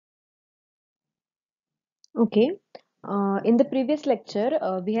Okay. In the previous lecture,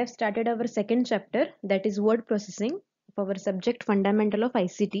 we have started our second chapter, that is word processing, of our subject fundamental of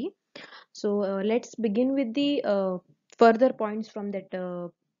ICT. So let's begin with the further points from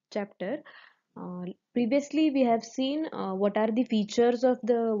that chapter. Previously, we have seen what are the features of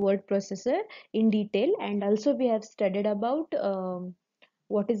the word processor in detail, and also we have studied about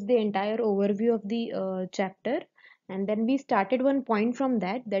what is the entire overview of the chapter. And then we started one point from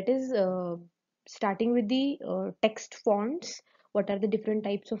that, that is starting with the text fonts. What are the different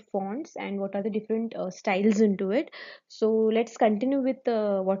types of fonts and what are the different styles into it? So let's continue with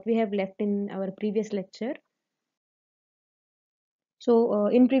what we have left in our previous lecture. So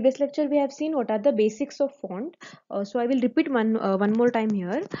in previous lecture we have seen what are the basics of font. So I will repeat one more time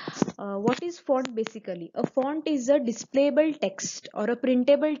here. What is font basically? A font is a displayable text or a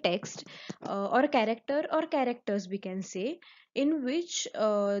printable text or a character or characters we can say, in which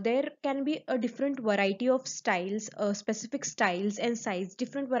there can be a different variety of styles, specific styles and size,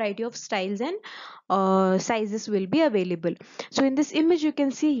 different variety of styles and sizes will be available. So in this image you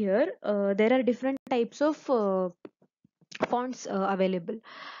can see here there are different types of fonts available.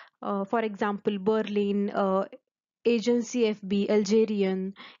 For example, Berlin, Agency FB,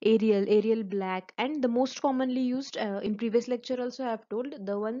 Algerian, Arial Black, and the most commonly used in previous lecture also I have told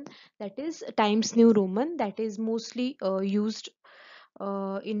the one that is Times New Roman, that is mostly used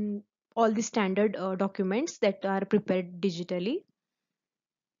in all the standard documents that are prepared digitally.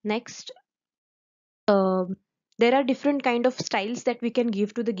 Next, um there are different kind of styles that we can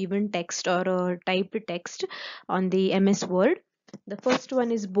give to the given text or typed text on the MS Word. The first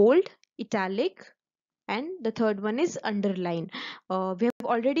one is bold, italic, and the third one is underline. We have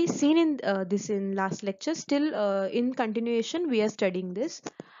already seen in this in last lecture. Still, in continuation, we are studying this.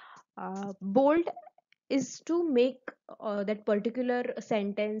 Bold is to make that particular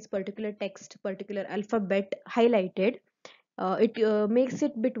sentence, particular text, particular alphabet highlighted. It makes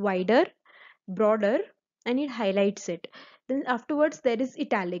it bit wider, broader, and it highlights it. Then afterwards there is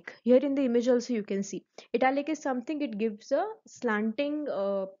italic. Here in the image also you can see italic is something, it gives a slanting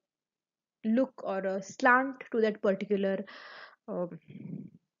look or a slant to that particular um,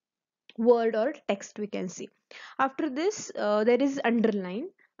 word or text we can see. After this there is underline.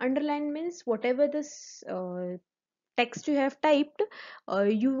 Underline means whatever this text you have typed,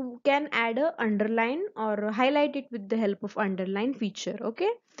 you can add a underline or highlight it with the help of underline feature. Okay,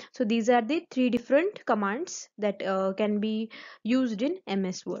 so these are the three different commands that can be used in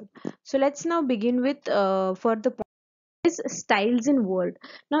MS Word. So let's now begin with for the is styles in Word.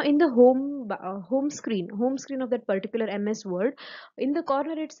 Now in the home screen of that particular MS Word, in the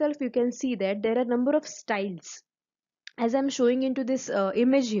corner itself you can see that there are number of styles. As I'm showing into this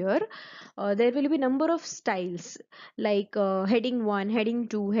image here, there will be number of styles like heading 1, heading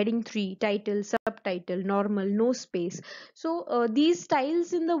 2, heading 3, title, subtitle, normal, no space. So these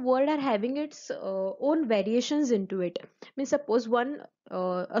styles in the Word are having its own variations into it. Means suppose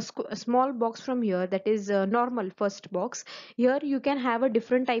a small box from here, that is normal first box. Here you can have a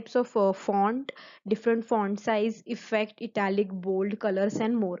different types of font, different font size, effect, italic, bold, colors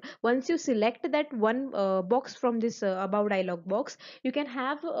and more. Once you select that one box from this above dialog box, you can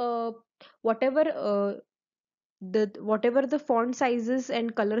have whatever whatever the font sizes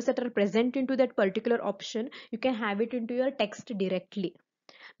and colors that are present into that particular option, you can have it into your text directly.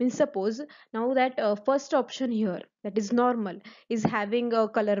 Means suppose now that first option here, that is normal, is having a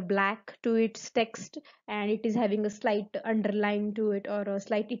color black to its text, and it is having a slight underline to it or a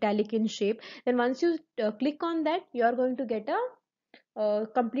slight italic in shape. Then once you click on that, you are going to get a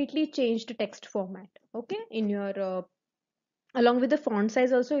completely changed text format. Okay, in your along with the font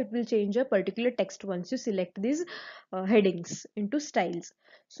size also, it will change a particular text once you select these headings into styles.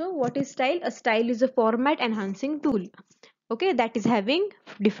 So what is style? A style is a format enhancing tool, okay, that is having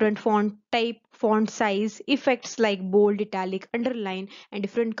different font type, font size, effects like bold, italic, underline, and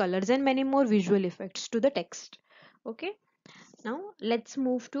different colors and many more visual effects to the text. Okay, now let's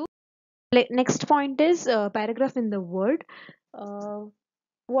move to next point is paragraph in the Word. uh,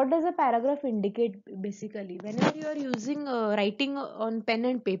 what does a paragraph indicate? Basically, whenever you are using writing on pen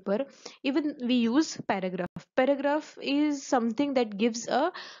and paper, even we use paragraph is something that gives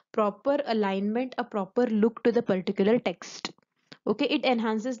a proper alignment, a proper look to the particular text. Okay, it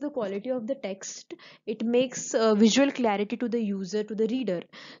enhances the quality of the text, it makes visual clarity to the user, to the reader.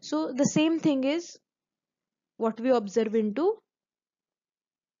 So the same thing is what we observe into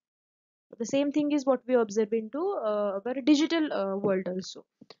the same thing is what we observe into our digital world also.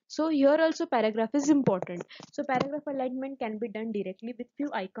 So here also paragraph is important. So paragraph alignment can be done directly with few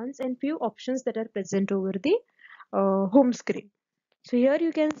icons and few options that are present over the home screen. So here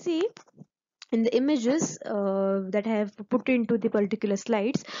you can see in the images that I have put into the particular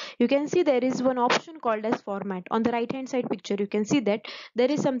slides, you can see there is one option called as format. On the right hand side picture, you can see that there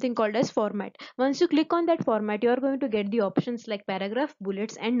is something called as format. Once you click on that format, you are going to get the options like paragraph,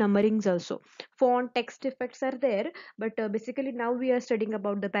 bullets, and numberings also. Font, text effects are there, but basically now we are studying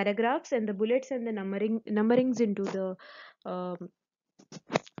about the paragraphs and the bullets and the numberings into the um,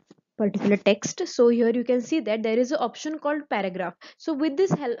 particular text. So here you can see that there is an option called paragraph. So with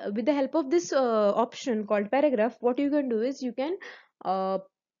the help of this option called paragraph, what you can do is you can uh,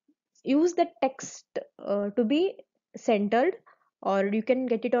 use the text to be centered, or you can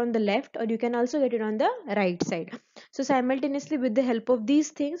get it on the left, or you can also get it on the right side. So simultaneously, with the help of these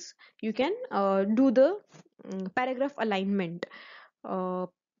things, you can do the paragraph alignment, uh,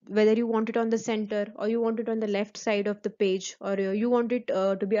 whether you want it on the center, or you want it on the left side of the page, or you want it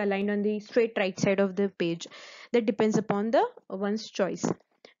to be aligned on the straight right side of the page. That depends upon the one's choice.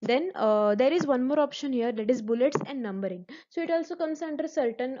 Then there is one more option here, that is bullets and numbering. So it also comes under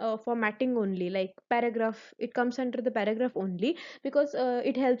certain formatting only, like paragraph. It comes under the paragraph only because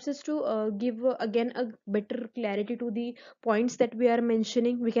it helps us to give again a better clarity to the points that we are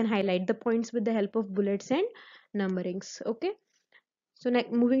mentioning. We can highlight the points with the help of bullets and numberings. Okay. So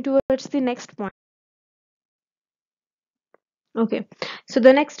moving towards the next point. Okay, so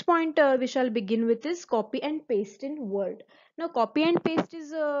the next point we shall begin with is copy and paste in Word. Now, copy and paste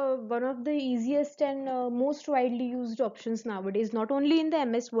is one of the easiest and most widely used options nowadays, not only in the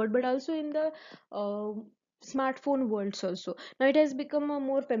MS Word but also in the uh, smartphone worlds also. Now, it has become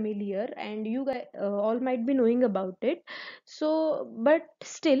more familiar, and you guys all might be knowing about it. So, but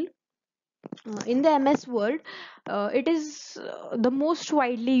still, in the MS world, it is the most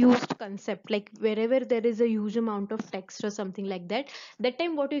widely used concept. Like wherever there is a huge amount of text or something like that, that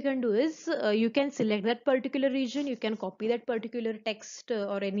time what you can do is you can select that particular region, you can copy that particular text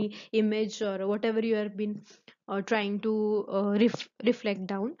or any image or whatever you have been trying to reflect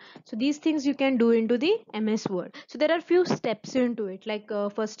down. So these things you can do into the MS Word. So there are few steps into it. Like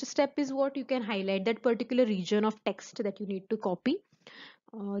first step is what you can highlight that particular region of text that you need to copy,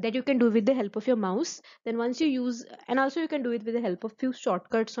 that you can do with the help of your mouse. Then once you use, and also you can do it with the help of few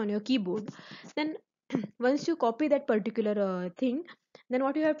shortcuts on your keyboard. Then once you copy that particular thing, then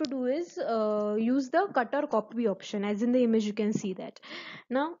what you have to do is use the cut or copy option, as in the image you can see that.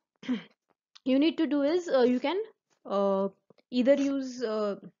 Now you need to do is you can either use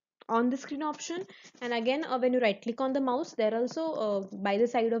on the screen option, and again when you right click on the mouse, there also by the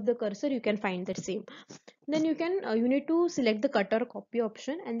side of the cursor you can find that same. Then you can you need to select the cut or copy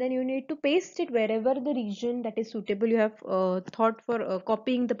option, and then you need to paste it wherever the region that is suitable you have thought for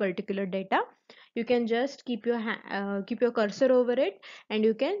copying the particular data. You can just keep your cursor over it, and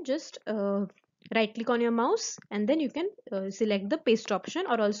you can just right click on your mouse, and then you can select the paste option,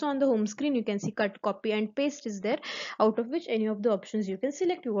 or also on the home screen you can see cut, copy, and paste is there, out of which any of the options you can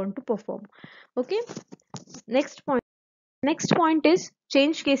select you want to perform. Okay. Next point is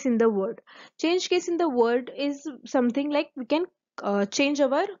change case in the word. Change case in the word is something like we can change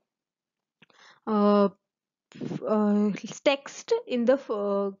our uh, text in the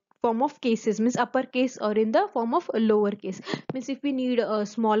form of cases, means uppercase, or in the form of lowercase, means if we need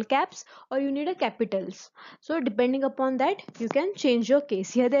small caps or you need a capitals. So depending upon that you can change your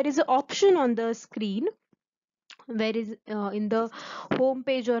case. Here there is an option on the screen where is in the home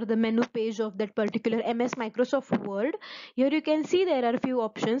page or the menu page of that particular MS Microsoft Word. Here you can see there are a few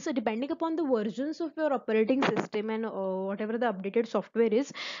options. So depending upon the versions of your operating system and whatever the updated software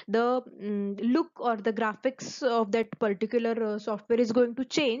is, the look or the graphics of that particular software is going to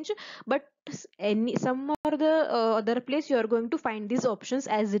change. But any some or the other place you are going to find these options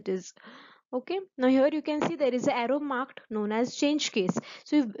as it is. Okay, now here you can see there is an arrow marked known as change case.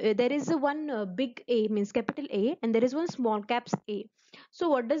 So if, there is a one big A, means capital A, and there is one small caps A. So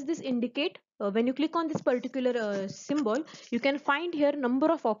what does this indicate? When you click on this particular symbol, you can find here number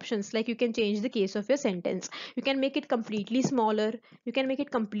of options, like you can change the case of your sentence. You can make it completely smaller, you can make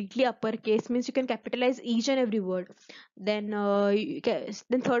it completely uppercase, means you can capitalize each and every word. Then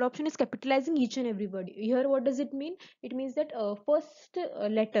then third option is capitalizing each and every word. Here what does it mean? It means that first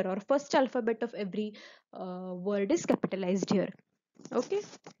letter or first alphabet of every word is capitalized here. Okay,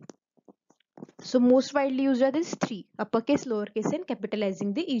 so most widely used are these three: uppercase, lowercase, and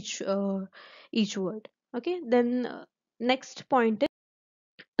capitalizing the each word. Okay, then next point is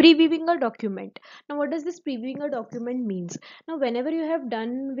previewing a document. Now what does this previewing a document means? Now whenever you have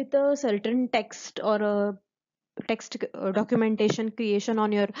done with a certain text or a text documentation creation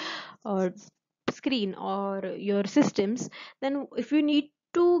on your uh, screen or your systems, then if you need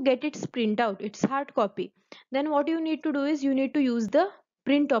to get its print out, its hard copy, then what you need to do is you need to use the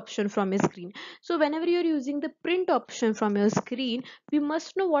print option from your screen. So whenever you're using the print option from your screen, we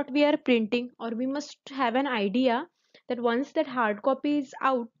must know what we are printing, or we must have an idea that once that hard copy is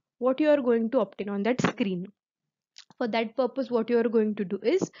out, what you are going to obtain on that screen. For that purpose, what you are going to do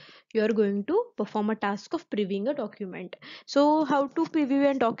is you are going to perform a task of previewing a document. So how to preview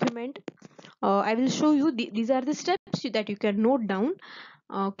a document? I will show you. These are the steps that you can note down.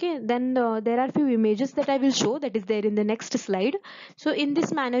 Okay, then there are few images that I will show, that is there in the next slide. So in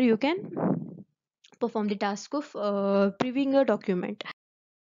this manner you can perform the task of previewing a document.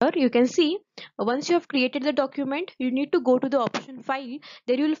 Here you can see, once you have created the document, you need to go to the option file.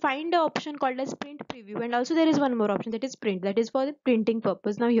 There you will find the option called as print preview, and also there is one more option, that is print, that is for the printing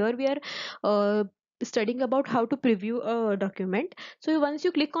purpose. Now here we are uh, studying about how to preview a document. So once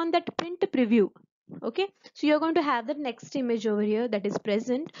you click on that print preview, okay, so you're going to have the next image over here that is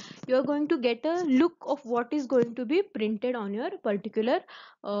present. You're going to get a look of what is going to be printed on your particular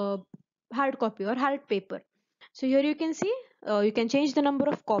uh, hard copy or hard paper. So here you can see, you can change the number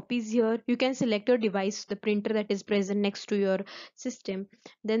of copies here. You can select your device, the printer that is present next to your system.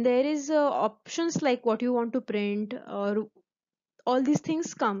 Then there is options like what you want to print, or all these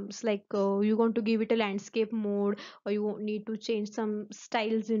things comes like you want to give it a landscape mode, or you need to change some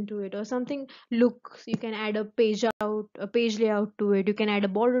styles into it or something. Look, you can add a page out, a page layout to it. You can add a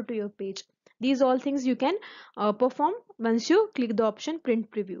border to your page. These all things you can perform once you click the option print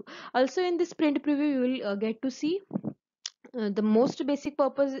preview. Also in this print preview you will get to see, the most basic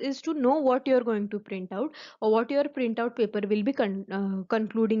purpose is to know what you're going to print out, or what your printout paper will be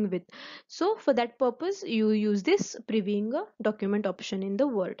concluding with. So for that purpose you use this previewing a document option in the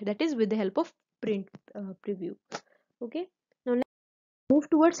Word, that is with the help of print preview. Okay, now let's move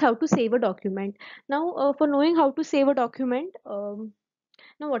towards how to save a document. Now for knowing how to save a document,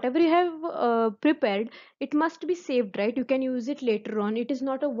 now whatever you have prepared, it must be saved, right? You can use it later on. It is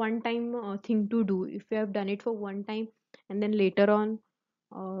not a one time thing to do. If you have done it for one time and then later on,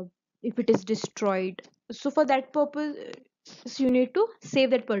 uh, if it is destroyed, so for that purpose, so you need to save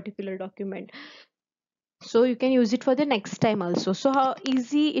that particular document, so you can use it for the next time also. So how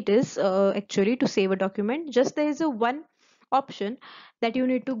easy it is actually to save a document? Just there is a one option that you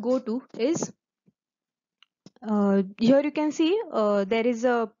need to go to is, here you can see, there is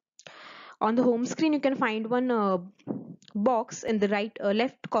a, on the home screen you can find one box in the right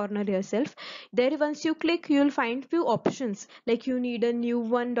left corner yourself. There once you click, you will find few options, like you need a new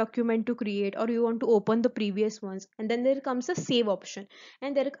one document to create, or you want to open the previous ones, and then there comes a save option,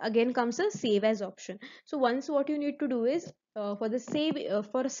 and there again comes a save as option. So once what you need to do is, for the save,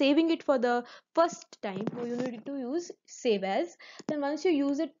 for saving it for the first time, you need to use save as. Then once you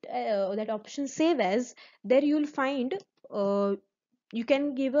use it, that option save as, there you will find, you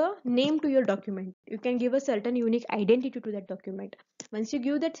can give a name to your document. You can give a certain unique identity to that document. Once you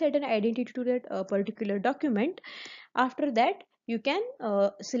give that certain identity to that particular document, after that you can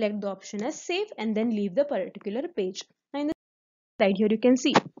select the option as save and then leave the particular page. Now in the slide here you can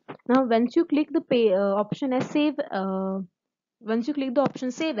see, now once you click the option as save, once you click the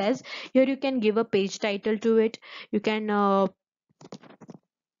option save as, here you can give a page title to it. You can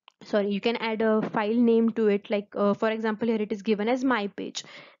you can add a file name to it, like for example here it is given as my page.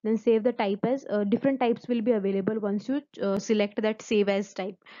 Then save the type as, different types will be available once you select that save as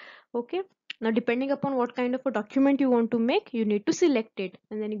type. Okay, now depending upon what kind of a document you want to make, you need to select it,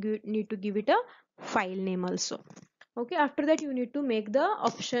 and then you need to give it a file name also. Okay, after that you need to make the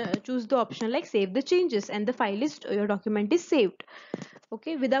option, choose the option like save the changes, and the file is, your document is saved.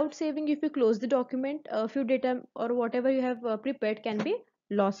 Okay, without saving, if you close the document, a few data or whatever you have prepared can be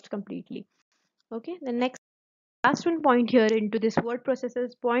lost completely. Okay, the next last one point here into this word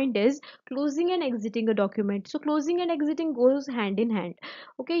processors point is closing and exiting a document. So closing and exiting goes hand in hand.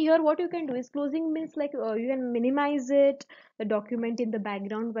 Okay, here what you can do is, closing means like you can minimize it, the document in the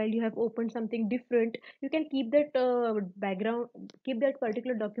background while you have opened something different. You can keep that background, keep that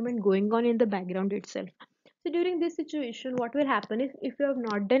particular document going on in the background itself. So during this situation, what will happen is, if you have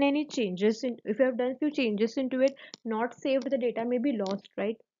not done any changes in, if you have done few changes into it, not saved, the data may be lost,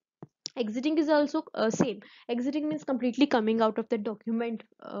 right? Exiting is also same. Exiting means completely coming out of the document,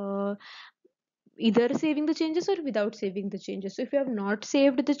 either saving the changes or without saving the changes. So if you have not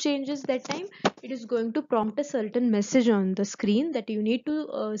saved the changes, that time it is going to prompt a certain message on the screen that you need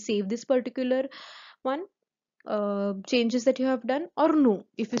to save this particular one, changes that you have done, or no.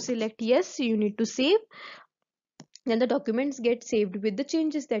 If you select yes, you need to save, then the documents get saved with the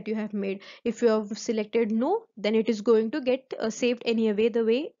changes that you have made. If you have selected no, then it is going to get saved anyway the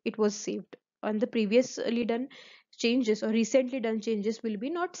way it was saved, and the previously done changes or recently done changes will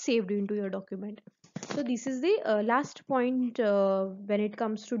be not saved into your document. So this is the last point when it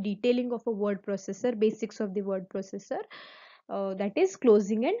comes to detailing of a word processor, basics of the word processor, that is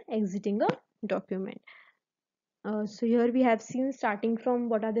closing and exiting a document. So here we have seen, starting from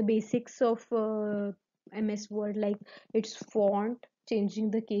what are the basics of MS Word, like its font,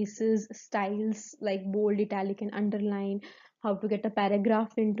 changing the cases, styles like bold, italic and underline, how to get a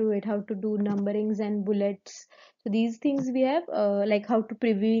paragraph into it, how to do numberings and bullets. So these things we have, like how to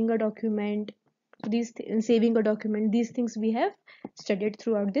previewing a document, saving a document, these things we have studied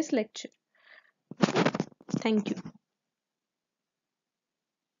throughout this lecture. Thank you.